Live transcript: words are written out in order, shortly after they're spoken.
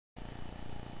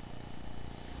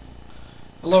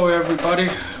Hello everybody,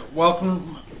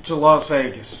 welcome to Las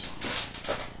Vegas.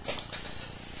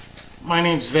 My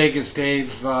name's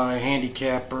VegasDave,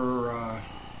 Handicapper.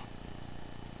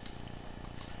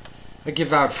 I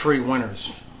give out free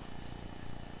winners.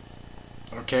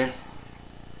 Okay?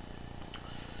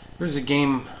 Here's a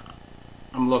game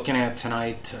I'm looking at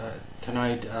tonight.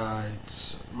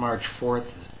 It's March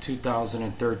 4th,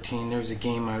 2013. There's a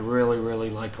game I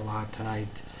really like a lot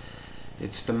tonight.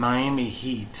 It's the Miami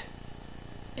Heat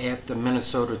at the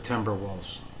Minnesota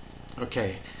Timberwolves.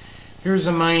 Okay, here's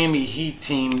a Miami Heat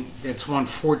team that's won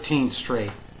 14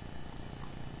 straight.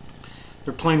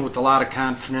 They're playing with a lot of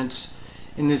confidence.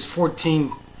 In this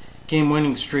 14-game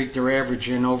winning streak, they're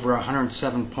averaging over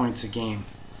 107 points a game.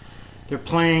 They're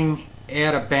playing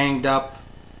at a banged-up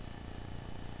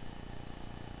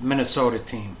Minnesota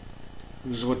team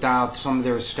who's without some of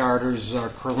their starters,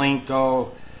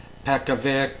 Krolenko,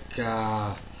 Pekovic,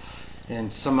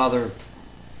 and some other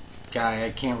guy, I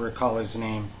can't recall his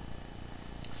name.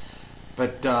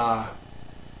 But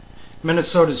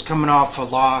Minnesota's coming off a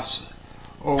loss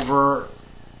over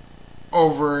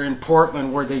in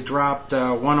Portland, where they dropped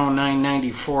a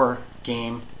 109-94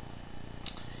 game.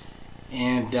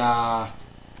 And I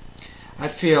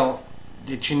feel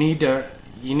that you need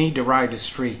to ride the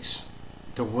streaks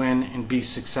to win and be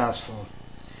successful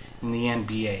in the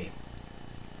NBA,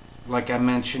 like I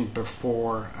mentioned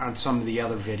before on some of the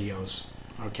other videos.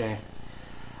 Okay,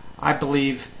 I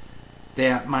believe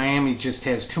that Miami just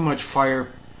has too much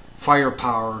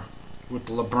firepower with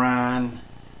LeBron,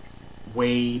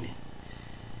 Wade,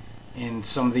 and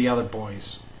some of the other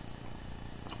boys,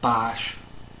 Bosh.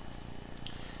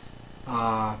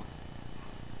 I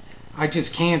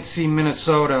just can't see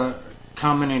Minnesota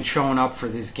coming and showing up for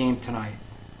this game tonight.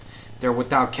 They're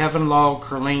without Kevin Lowe,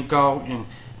 Krolenko, and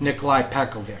Nikolai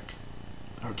Pekovic.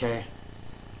 Okay,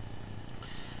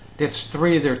 that's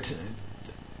three of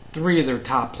their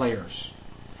top players.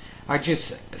 I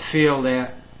just feel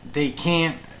that they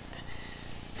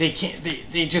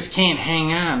just can't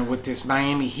hang on with this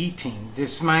Miami Heat team.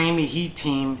 This Miami Heat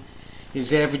team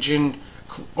is averaging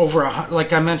over,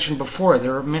 like I mentioned before,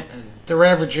 they're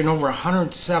averaging over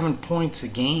 107 points a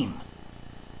game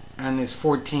on this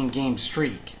 14-game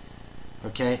streak.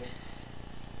 Okay.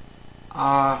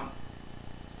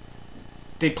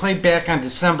 They played back on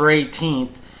December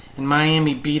 18th, and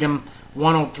Miami beat them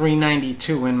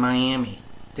 103-92 in Miami.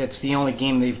 That's the only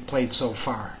game they've played so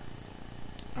far.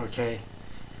 Okay?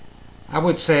 I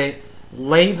would say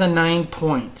lay the 9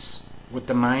 points with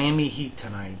the Miami Heat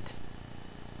tonight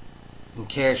and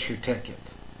cash your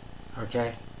ticket.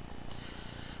 Okay?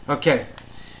 Okay.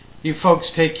 You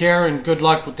folks take care and good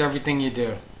luck with everything you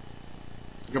do.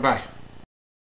 Goodbye.